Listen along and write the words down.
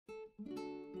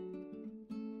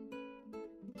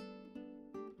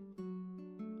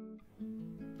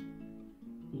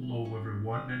Hello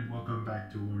everyone and welcome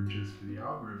back to Oranges for the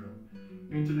Algorithm.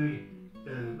 And today,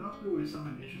 not really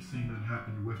something interesting that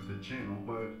happened with the channel,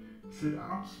 but sit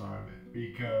outside of it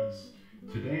because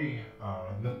today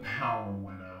the power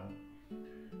went out.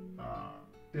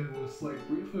 It was like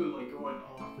briefly going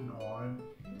off and on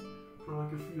for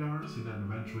like a few hours, and then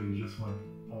eventually it just went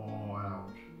all out,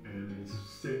 and it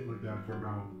just stayed like that for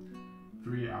about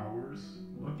 3 hours.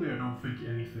 Luckily, I don't think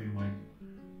anything like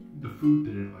the food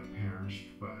didn't like perish,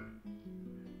 but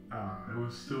it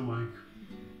was still like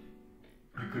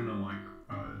I couldn't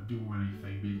do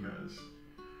anything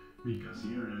because the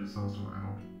internet is also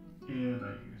out, and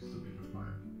I used a bit of my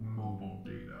mobile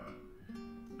data.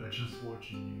 Just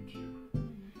watching YouTube.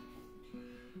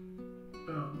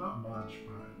 Not much,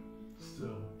 but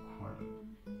still quite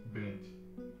a bit.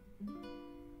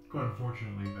 Quite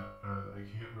unfortunately that I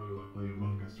can't really play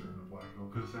Among Us during the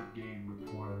blackout because that game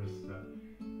requires the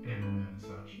internet and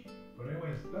such. But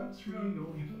anyways, that's really the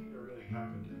only thing that really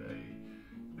happened today.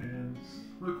 And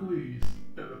luckily,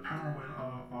 the power went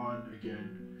on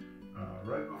again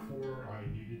right before I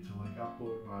needed to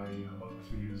upload my Among Us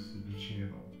videos to the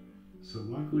channel. So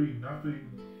luckily,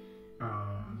 nothing,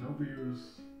 no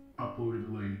videos uploaded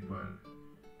late, but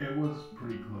it was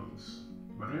pretty close.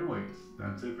 But anyways,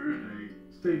 that's it for today.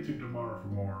 Stay tuned tomorrow for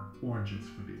more Oranges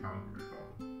for the Algorithm.